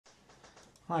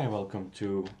Hi, welcome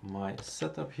to my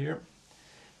setup here.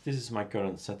 This is my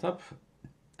current setup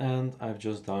and I've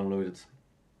just downloaded,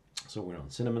 so we're on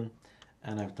Cinnamon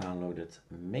and I've downloaded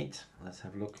Mate. Let's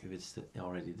have a look if it's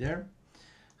already there.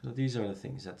 So these are the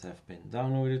things that have been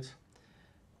downloaded.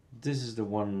 This is the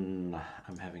one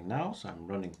I'm having now, so I'm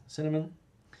running Cinnamon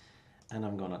and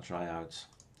I'm gonna try out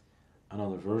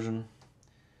another version.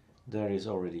 There is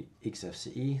already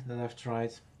XFCE that I've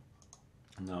tried.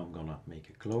 Now I'm gonna make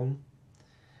a clone,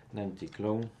 an empty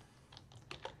clone,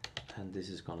 and this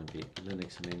is gonna be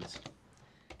Linux Mint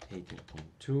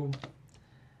 18.2,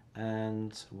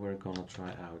 and we're gonna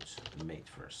try out Mate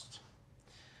first.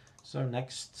 So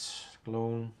next,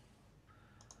 clone,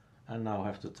 and now I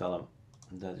have to tell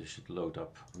them that it should load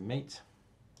up Mate,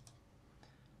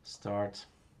 start,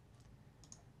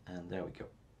 and there we go,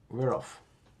 we're off.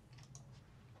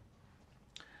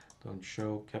 Don't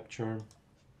show, capture,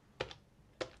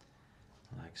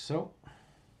 like so.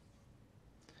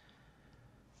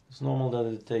 It's normal that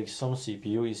it takes some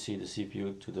CPU. You see the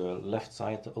CPU to the left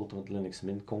side, the Ultimate Linux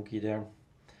Mint Conky there.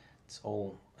 It's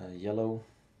all yellow,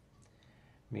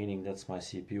 meaning that's my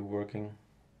CPU working.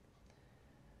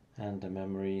 And the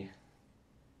memory,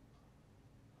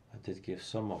 I did give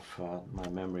some of my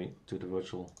memory to the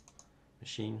virtual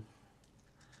machine,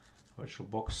 virtual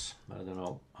box, but I don't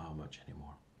know how much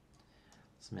anymore.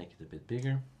 Let's make it a bit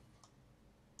bigger.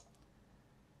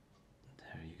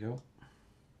 There you go.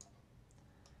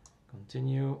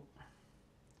 Continue,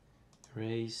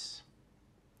 erase,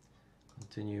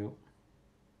 continue.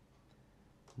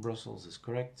 Brussels is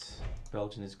correct,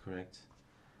 Belgium is correct,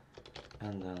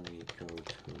 and then we go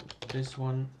to this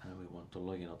one and we want to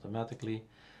log in automatically.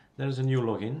 There's a new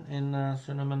login in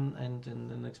Cinnamon and in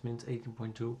the Linux Mint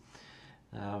 18.2,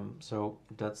 so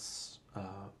that's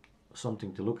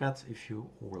something to look at if you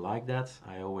like that.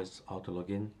 I always auto log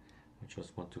in. I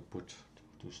just want to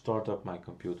start up my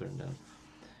computer and then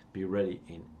be ready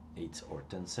in 8 or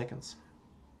 10 seconds.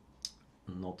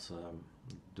 Do not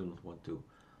want to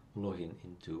log in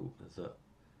into the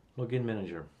login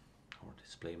manager or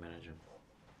display manager,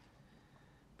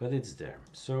 but it's there.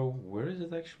 So where is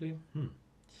it actually?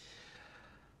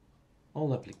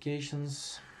 All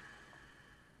applications,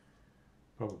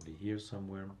 probably here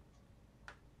somewhere.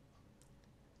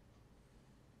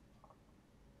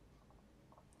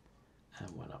 And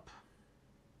one up.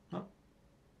 No,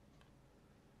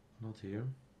 not here.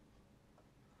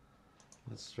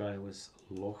 Let's try with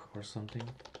log or something.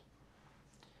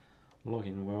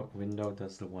 Login window,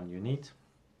 that's the one you need.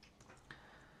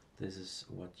 This is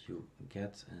what you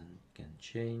get and can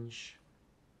change.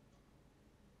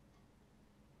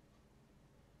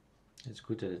 It's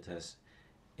good that it has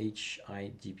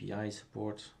HIDPI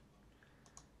support.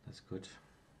 That's good.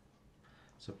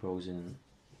 Suppose in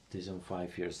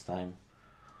 5 years time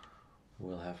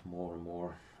we'll have more and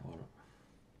more, or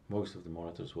most of the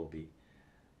monitors will be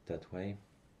that way.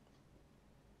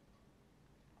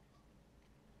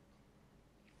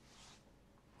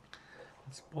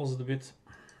 Let's pause it a bit.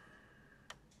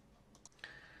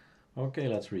 Okay,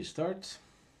 let's restart.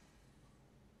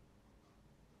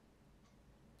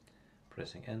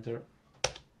 Pressing enter.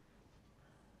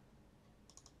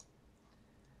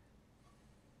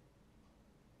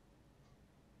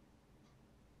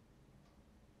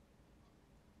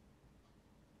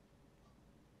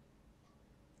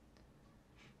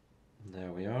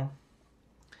 There we are.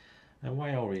 And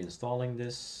why are we installing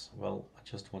this? Well, I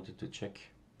just wanted to check,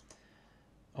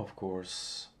 of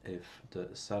course, if the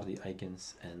Sardi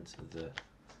icons and the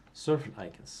Surfn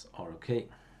icons are okay.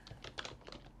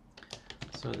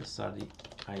 So the Sardi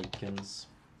icons,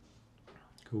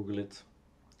 Google it,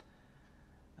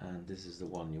 and this is the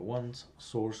one you want,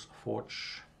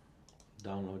 SourceForge,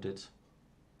 download it.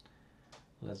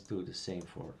 Let's do the same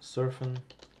for Surfn,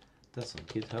 that's on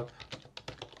GitHub.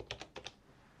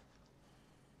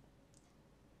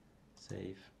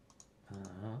 Save,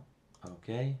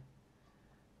 okay,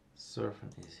 Surfn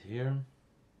is here,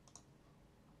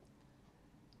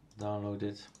 download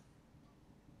it,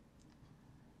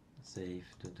 save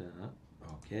to the,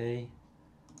 okay,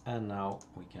 and now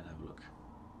we can have a look.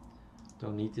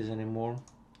 Don't need this anymore.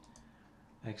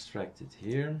 Extract it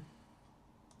here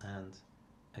and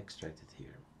extract it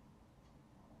here.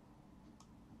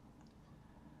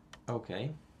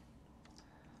 Okay,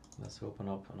 let's open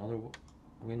up another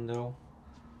window,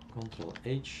 Control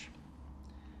H.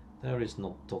 There is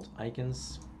not dot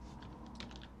icons.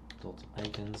 Dot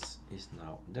icons is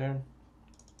now there.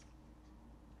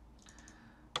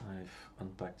 I've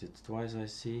unpacked it twice, I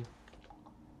see.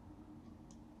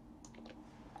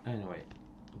 Anyway,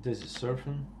 this is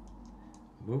Surfn,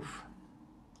 move,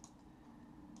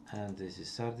 and this is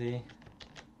Sardi,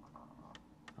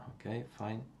 Okay,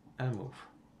 fine, and move.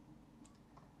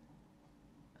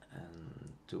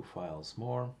 And 2 files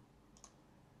more.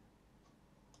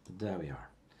 There we are.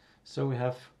 So we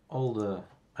have all the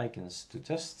icons to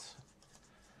test,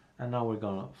 and now we're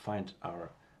gonna find our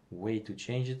way to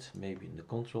change it, maybe in the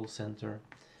control center,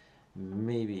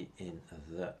 maybe in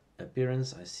the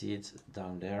appearance. I see it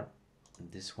down there,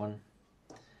 this one,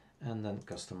 and then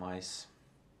customize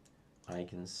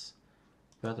icons.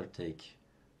 Better take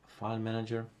file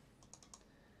manager,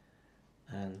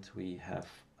 and we have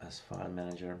as file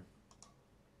manager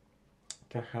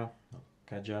Kaja,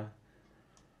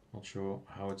 not sure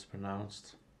how it's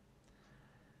pronounced.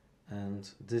 And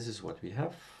this is what we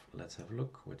have. Let's have a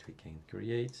look what we can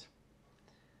create.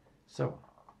 So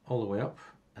all the way up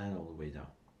and all the way down.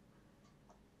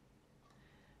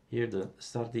 Here the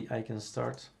Sardi icons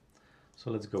start.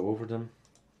 So let's go over them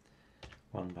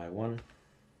one by one.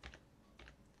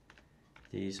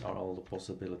 These are all the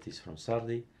possibilities from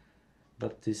Sardi,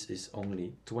 but this is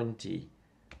only 20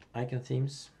 icon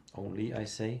themes. Only, I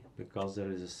say, because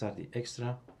there is a Sardi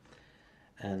Extra,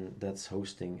 and that's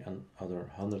hosting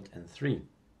another 103.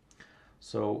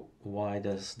 So why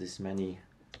does this many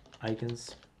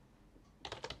icons?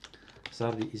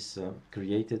 Sardi is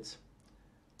created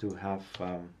to have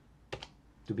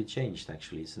to be changed.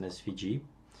 Actually, it's an SVG,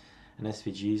 and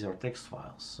SVGs are text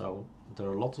files. So there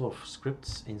are lots of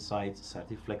scripts inside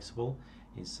Sardi Flexible,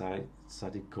 inside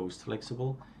Sardi Coast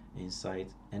Flexible, inside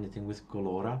anything with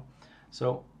Colora.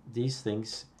 So these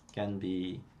things can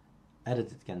be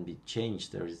edited, can be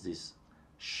changed. There is this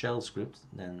shell script,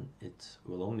 then it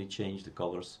will only change the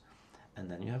colors, and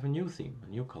then you have a new theme, a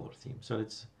new color theme. So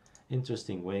it's an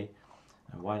interesting way,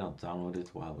 and why not download it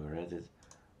while we're at it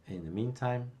in the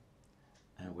meantime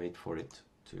and wait for it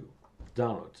to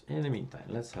download. In the meantime,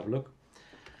 let's have a look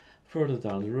further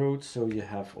down the road. So you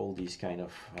have all these kind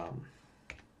of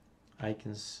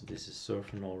icons. This is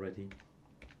Surfn already,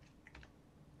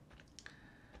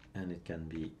 and it can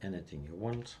be anything you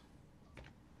want.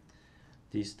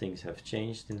 These things have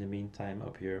changed in the meantime.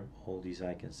 Up here, all these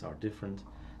icons are different.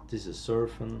 This is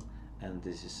Surfn, and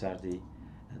this is Sardi,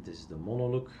 and this is the mono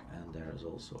look, and there is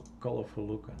also a colorful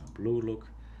look and a blue look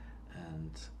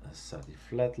and a Sardi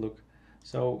flat look.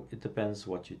 So it depends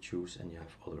what you choose, and you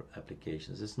have other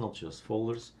applications. It's not just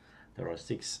folders. There are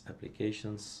 6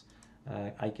 applications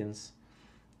icons.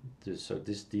 So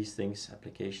these things,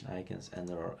 application icons, and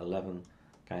there are 11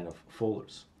 kind of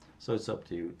folders. So it's up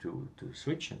to you to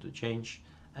switch and to change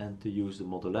and to use the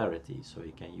modularity. So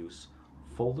you can use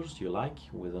folders you like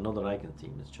with another icon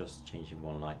theme. It's just changing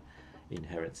one line,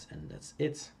 inherits, and that's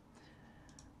it.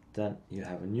 Then you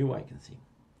have a new icon theme.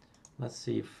 Let's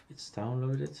see if it's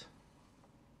downloaded.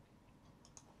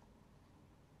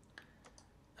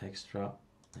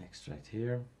 Extract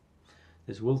here.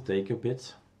 This will take a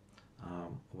bit.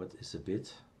 What is a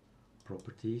bit?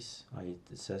 Properties.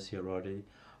 It says here already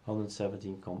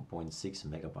 117.6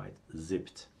 megabyte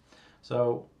zipped.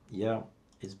 So yeah,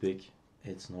 it's big,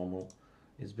 it's normal.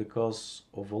 It's because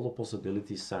of all the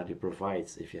possibilities Sardi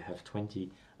provides. If you have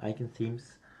 20 icon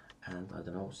themes, and I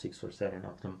don't know, 6 or 7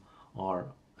 of them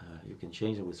are you can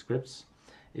change it with scripts.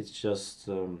 It's just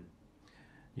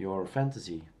your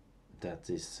fantasy that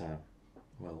is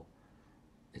well,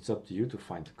 it's up to you to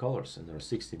find the colors, and there are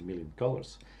 60 million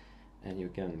colors, and you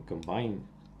can combine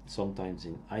sometimes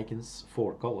in icons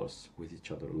 4 colors with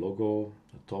each other, logo,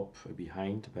 a top, a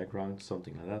behind, a background,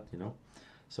 something like that, you know.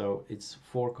 So it's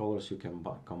 4 colors you can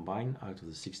combine out of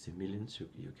the 60 millions.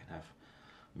 You can have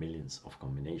millions of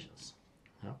combinations.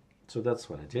 Yeah. So that's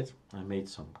what I did. I made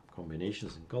some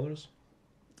combinations in colors,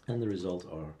 and the result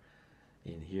are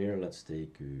in here. Let's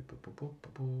take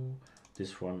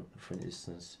this one, for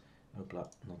instance.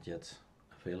 Not yet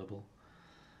available.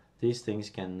 These things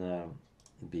can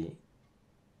be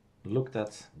looked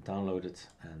at, downloaded,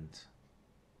 and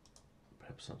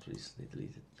perhaps not recently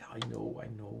deleted. Yeah, I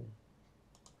know.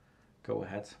 Go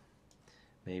ahead.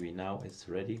 Maybe now it's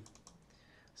ready.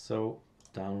 So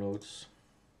downloads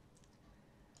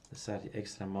the Sardi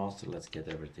Extra Master. Let's get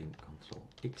everything. Control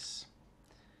X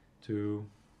to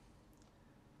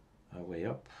a way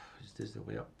up. Is this the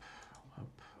way up?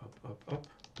 Up.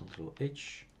 Control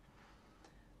H.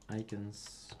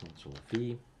 Icons. Control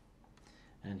V.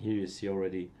 And here you see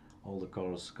already all the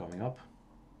colors coming up.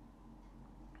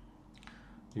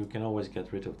 You can always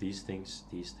get rid of these things.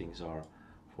 These things are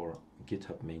for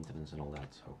GitHub maintenance and all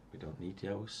that, so we don't need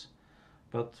those.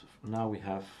 But now we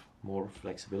have more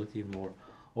flexibility, more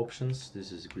options.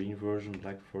 This is green version,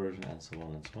 black version, and so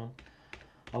on and so on.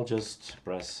 I'll just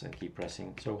press and keep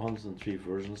pressing. So 103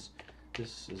 versions.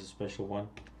 This is a special one,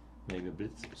 maybe a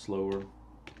bit slower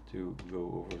to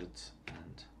go over it,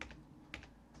 and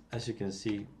as you can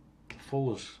see,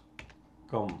 folders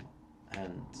come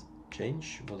and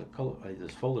change. Well, the color,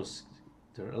 these folders,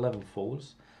 there are 11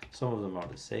 folders. Some of them are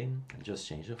the same and just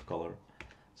change of color.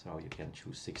 So you can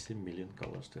choose 16 million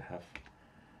colors to have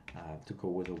to go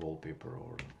with a wallpaper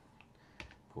or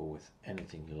go with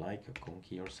anything you like, a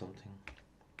conky or something.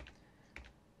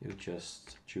 You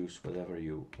just choose whatever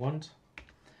you want.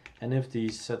 And if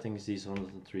these settings, these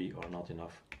 103 are not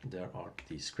enough, there are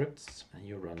these scripts, and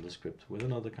you run the script with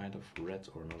another kind of red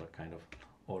or another kind of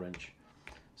orange.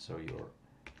 So you're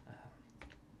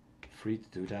free to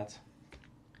do that.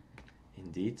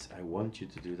 Indeed, I want you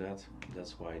to do that.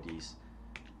 That's why these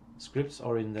scripts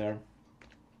are in there.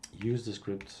 Use the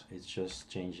script. It's just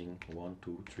changing 1,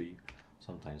 2, 3,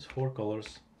 sometimes 4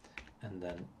 colors, and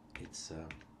then it's a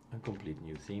complete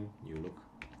new theme, new look.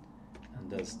 And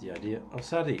that's the idea of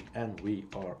Sardi, and we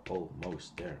are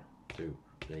almost there to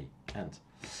the end.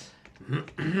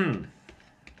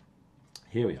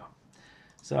 Here we are.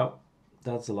 So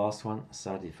that's the last one,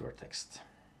 Sardi vertex.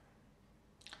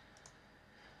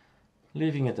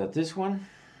 Leaving it at this one.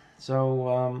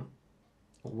 So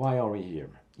why are we here?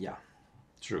 Yeah,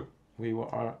 true. We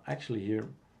are actually here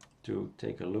to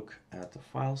take a look at the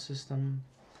file system,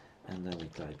 and then we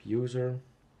type user.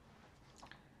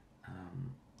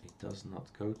 It does not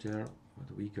go there,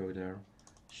 but we go there.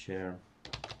 Share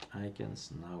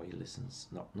icons. Now he listens.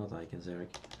 No, not icons,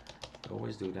 Erik.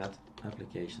 Always do that.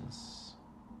 Applications.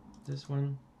 This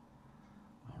one.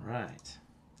 All right.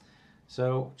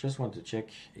 So just want to check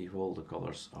if all the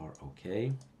colors are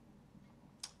okay.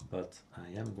 But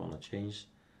I am gonna change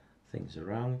things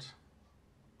around.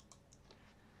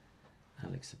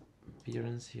 Alex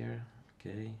appearance here.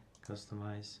 Okay.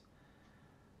 Customize.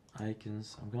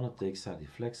 Icons. I'm gonna take Sardi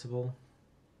flexible.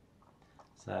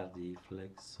 Sardi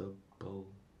flexible.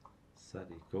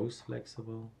 Sardi ghost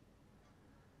flexible.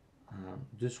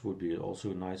 This would be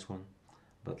also a nice one,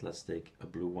 but let's take a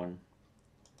blue one.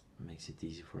 Makes it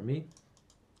easy for me.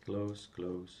 Close,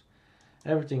 close.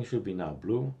 Everything should be now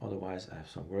blue, otherwise I have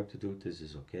some work to do. This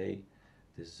is okay.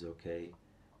 This is okay.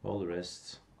 All the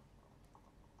rest.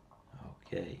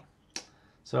 Okay.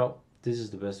 So this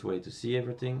is the best way to see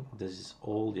everything. This is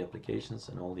all the applications,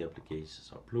 and all the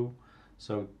applications are blue.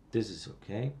 So this is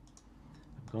okay.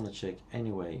 I'm gonna check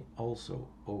anyway, also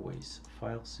always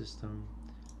file system,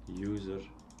 user,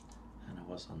 and I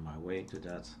was on my way to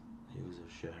that, user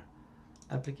share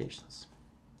applications.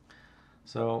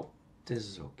 So this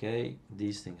is okay.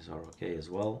 These things are okay as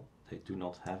well. They do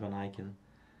not have an icon.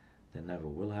 They never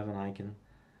will have an icon.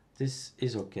 This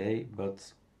is okay,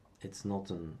 but it's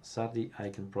not a Sardi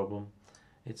icon problem.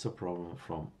 It's a problem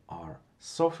from our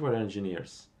software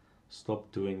engineers.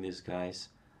 Stop doing this, guys.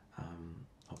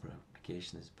 Our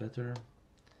application is better.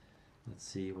 Let's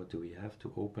see, what do we have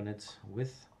to open it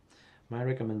with? My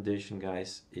recommendation,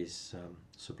 guys, is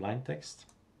Sublime Text.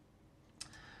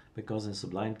 Because in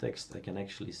Sublime Text I can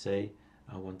actually say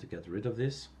I want to get rid of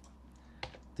this.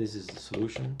 This is the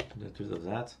solution, get rid of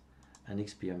that. And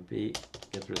XPMP,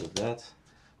 get rid of that.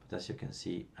 But as you can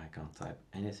see, I can't type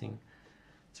anything.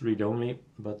 It's read only,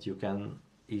 but you can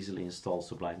easily install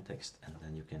Sublime Text, and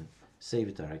then you can save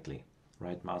it directly.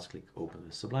 Right mouse click, open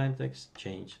with Sublime Text,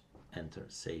 change, enter,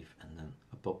 save, and then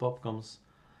a pop-up comes,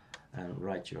 and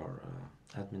write your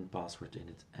admin password in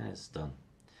it, and it's done.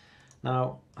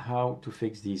 Now, how to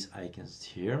fix these icons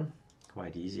here?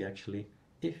 Quite easy actually,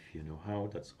 if you know how.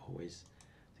 That's always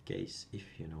the case,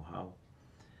 if you know how.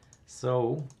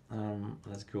 So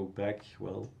let's go back.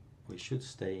 Well, we should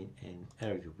stay in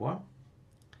Erik Dubois,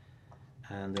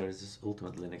 and there is this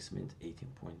Ultimate Linux Mint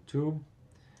 18.2.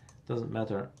 Doesn't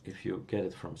matter if you get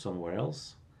it from somewhere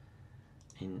else.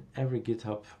 In every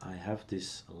GitHub I have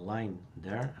this line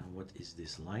there. And what is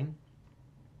this line?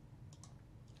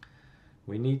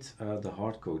 We need the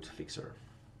hardcode fixer.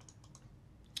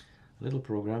 A little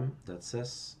program that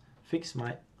says fix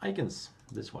my icons.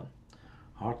 This one,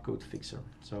 hardcode fixer.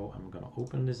 So I'm gonna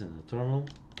open this in the terminal,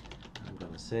 and I'm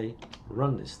gonna say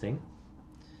run this thing.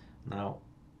 Now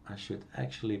I should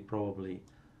actually probably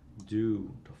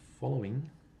do the following.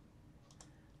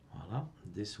 Voila,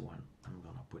 this one I'm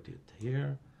gonna put it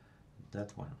here,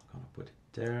 that one I'm gonna put it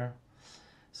there.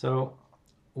 So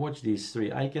watch these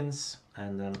 3 icons,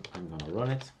 and then I'm gonna run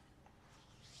it.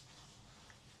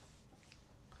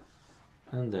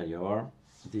 And there you are.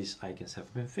 These icons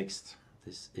have been fixed.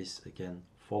 This is again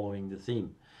following the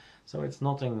theme. So it's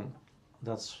nothing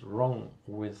that's wrong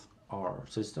with our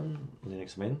system,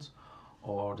 Linux Mint,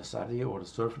 or the Sardi or the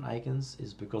Surfn icons.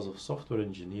 Is because of software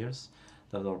engineers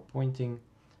that are pointing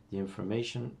the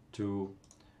information to,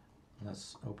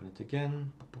 let's open it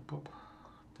again.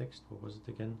 Text, what was it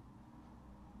again?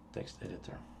 Text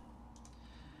editor.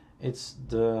 It's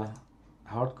the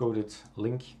hard-coded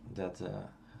link that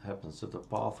happens to the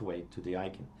pathway to the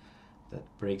icon that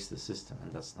breaks the system,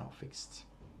 and that's now fixed.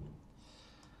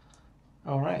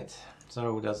 Alright,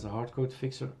 so that's the hardcode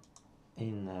fixer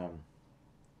in,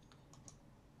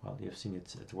 well, you've seen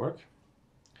it at work.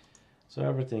 So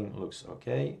everything looks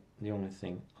okay. The only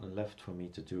thing left for me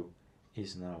to do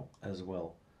is now as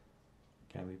well,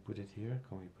 can we put it here,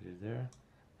 can we put it there?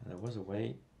 And there was a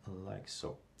way like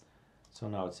so. So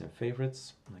now it's in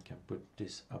favorites, and I can put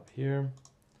this up here,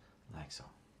 like so.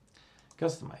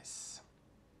 Customize.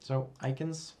 So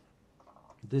icons,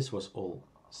 this was all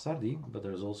Sardi, but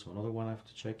there's also another one I have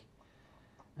to check,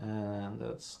 and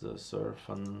that's the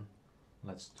Surfn.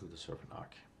 Let's do the Surfn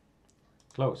arc.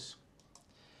 Close.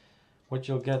 What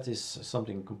you'll get is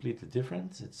something completely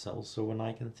different. It's also an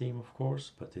icon theme, of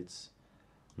course, but it's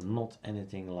not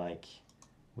anything like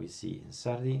we see in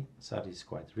Sardi. Sardi is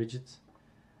quite rigid.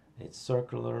 It's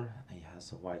circular, it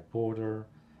has a white border,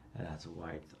 it has a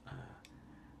white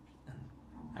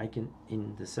icon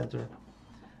in the center,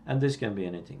 and this can be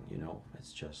anything, you know,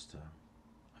 it's just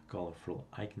a colorful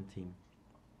icon theme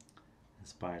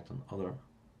inspired on other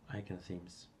icon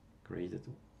themes, created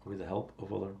with the help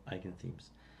of other icon themes,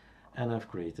 and I've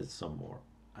created some more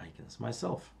icons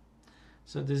myself.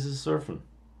 So this is Surfn,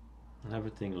 and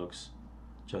everything looks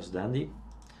just dandy.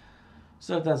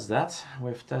 So that's that.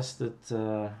 We've tested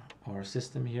our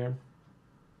system here.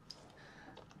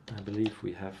 I believe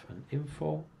we have an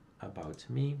info about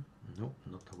me. No,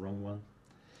 not the wrong one.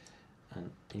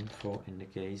 An info in the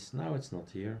case. Now it's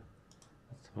not here.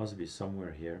 It must be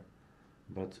somewhere here.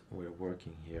 But we're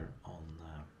working here on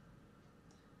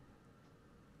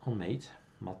mate.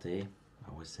 Mate.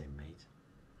 I always say mate.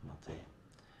 Mate.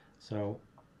 So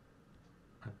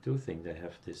I do think they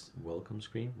have this welcome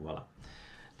screen. Voila.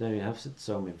 There you have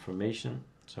some information.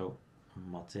 So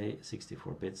Mate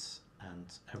 64 bits and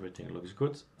everything looks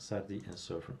good. Sardi and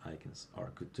Surfn icons are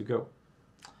good to go.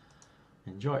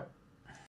 Enjoy.